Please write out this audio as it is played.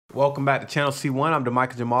Welcome back to Channel C1. I'm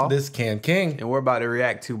DeMichael Jamal. This is Cam King. And we're about to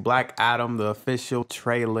react to Black Adam, the official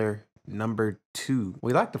trailer number 2.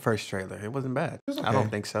 We liked the first trailer. It wasn't bad. It was okay. I don't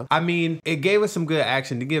think so. I mean, it gave us some good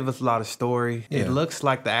action. It gave us a lot of story. Yeah. It looks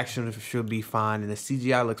like the action should be fine, and the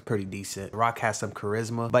CGI looks pretty decent. Rock has some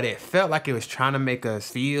charisma, but it felt like it was trying to make us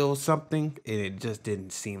feel something, and it just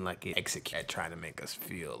didn't seem like it executed trying to make us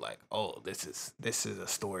feel like, oh, this is a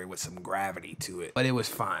story with some gravity to it. But it was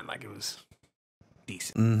fine. Like, it was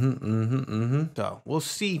decent. So we'll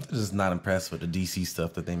see. I'm just not impressed with the DC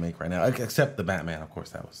stuff that they make right now, except the Batman. Of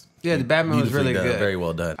course, that was the Batman was really done, good, very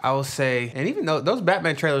well done. I will say, and even though those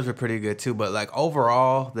Batman trailers were pretty good too, but like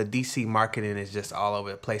overall, the DC marketing is just all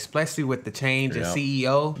over the place, especially with the change in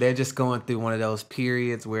CEO. They're just going through one of those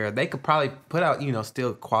periods where they could probably put out, you know,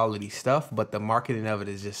 still quality stuff, but the marketing of it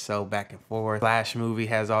is just so back and forth. Flash movie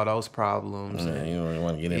has all those problems. Yeah, you don't really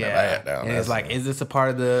want to get into that now. And it's like, is this a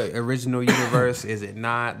part of the original universe? Is it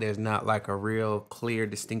not? There's not like a real clear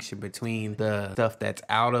distinction between the stuff that's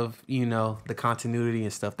out of, you know, the continuity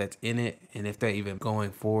and stuff that's in it, and if they're even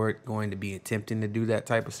going to be attempting to do that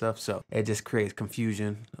type of stuff. So it just creates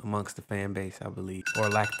confusion amongst the fan base, I believe, or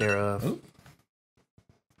lack thereof. Ooh.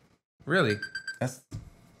 Really? That's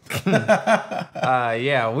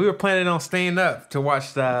yeah, we were planning on staying up to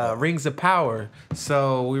watch the Rings of Power,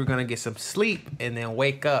 so we were gonna get some sleep and then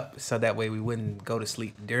wake up, so that way we wouldn't go to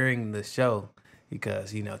sleep during the show.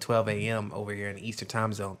 Because, you know, 12 a.m. over here in the Eastern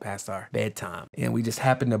time zone past our bedtime. And we just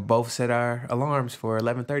happened to both set our alarms for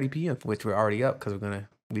 11:30 p.m., which we're already up because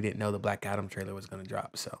we didn't know the Black Adam trailer was going to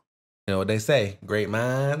drop. So, you know what they say, great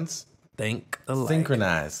minds think alike.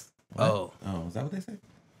 Synchronize. What? Oh, is that what they say?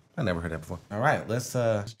 I never heard that before. All right, let's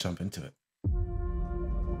jump into it.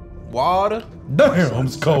 Water. Damn,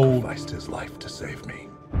 it's cold. Sacrificed his life to save me.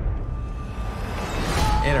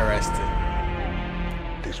 Interesting.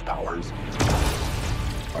 These powers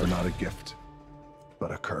are not a gift,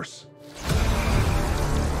 but a curse.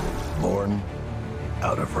 Born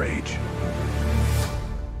out of rage.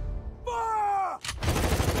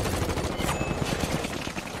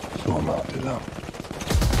 Sommatila.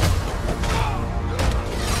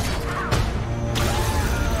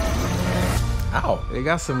 Ow. They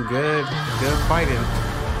got some good fighting.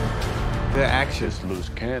 Good action. This loose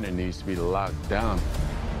cannon needs to be locked down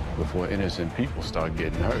before innocent people start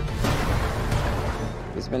getting hurt.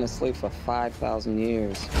 He's been asleep for 5,000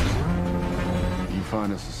 years. You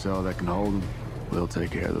find us a cell that can hold him, we'll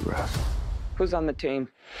take care of the rest. Who's on the team?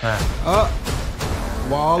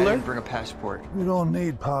 Waller. I didn't bring a passport. You don't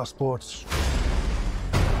need passports.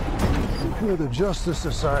 You're the Justice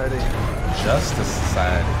Society. Justice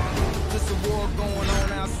Society.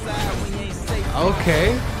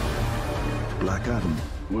 Okay. Black Adam.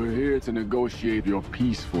 We're here to negotiate your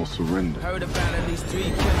peaceful surrender. Heard about at least 3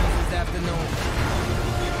 killings this afternoon.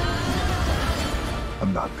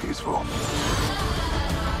 I'm not peaceful.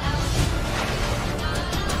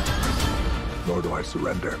 Nor do I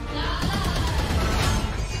surrender.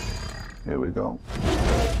 Here we go.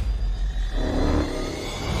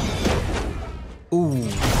 Ooh.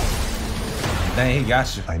 Dang, he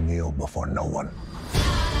got you. I kneel before no one.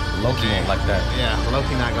 Loki won't like that. Yeah,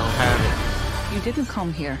 Loki not gonna have it. You didn't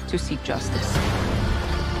come here to seek justice.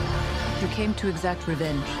 You came to exact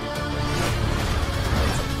revenge.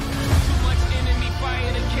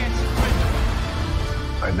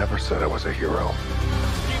 I never said I was a hero.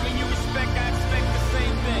 Giving you respect, I expect the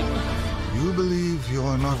same thing. You believe you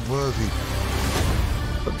are not worthy.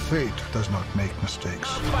 But fate does not make mistakes.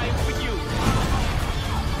 I'll fight for you.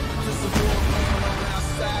 There's a war going on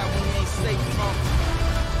outside we ain't safe from.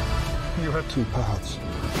 You have two paths.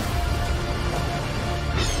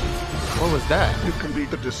 What was that? You can be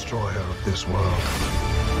the destroyer of this world.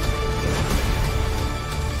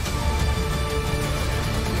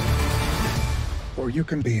 Or you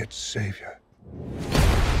can be its savior.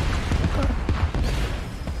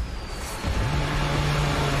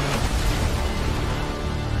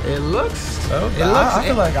 It looks. I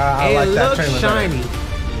feel like I like that trailer shiny.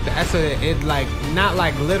 better. That's it. Like not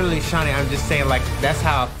like literally shiny. I'm just saying like that's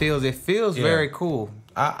how it feels. It feels very cool.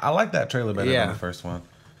 I like that trailer better than the first one.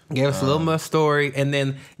 Gave us a little more story, and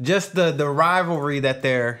then just the rivalry that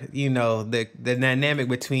they're, you know, the dynamic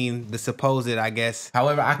between the supposed, I guess,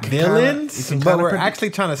 however, I can villains, but we're actually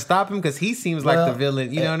trying to stop him because he seems like the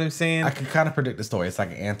villain. You know what I'm saying? I can kind of predict the story. It's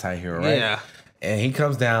like an anti-hero, right? Yeah. And he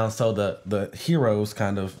comes down, so the heroes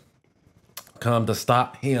kind of come to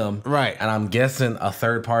stop him, right? And I'm guessing a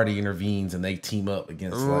third party intervenes and they team up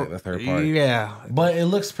against like the third party. Yeah, but it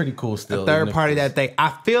looks pretty cool still. The third party that I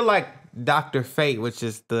feel like Dr. Fate, which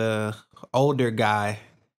is the older guy,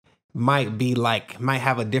 might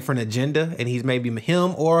have a different agenda, and he's maybe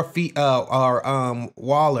him or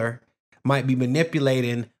Waller might be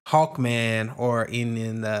manipulating Hawkman or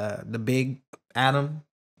in the big Adam.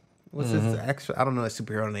 What's his extra? I don't know his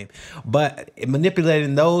superhero name, but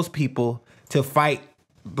manipulating those people to fight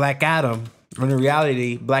Black Adam. When in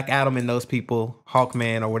reality, Black Adam and those people,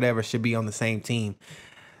 Hawkman or whatever, should be on the same team.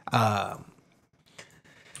 It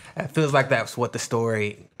feels like that's what the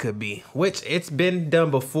story could be, which it's been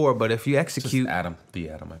done before. But if you execute the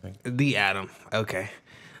Atom, I think the Atom, okay.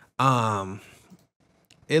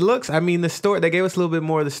 It looks. I mean, the story. They gave us a little bit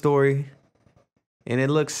more of the story, and it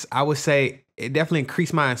looks. I would say it definitely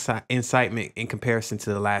increased my incitement in comparison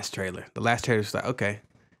to the last trailer. The last trailer was like, okay,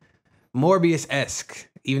 Morbius-esque.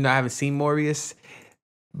 Even though I haven't seen Morbius,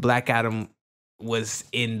 Black Adam was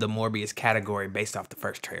in the Morbius category based off the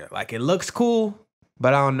first trailer. Like, it looks cool,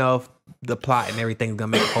 but I don't know if the plot and everything's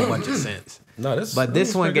gonna make a whole bunch of sense. No,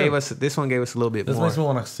 this one gave us a little bit more. This makes me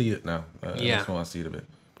want to see it now. Yeah, makes me want to see it a bit.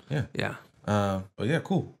 Yeah, yeah. But yeah,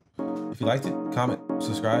 cool. If you liked it, comment,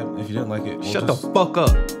 subscribe. If you didn't like it, shut the fuck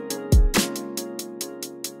up.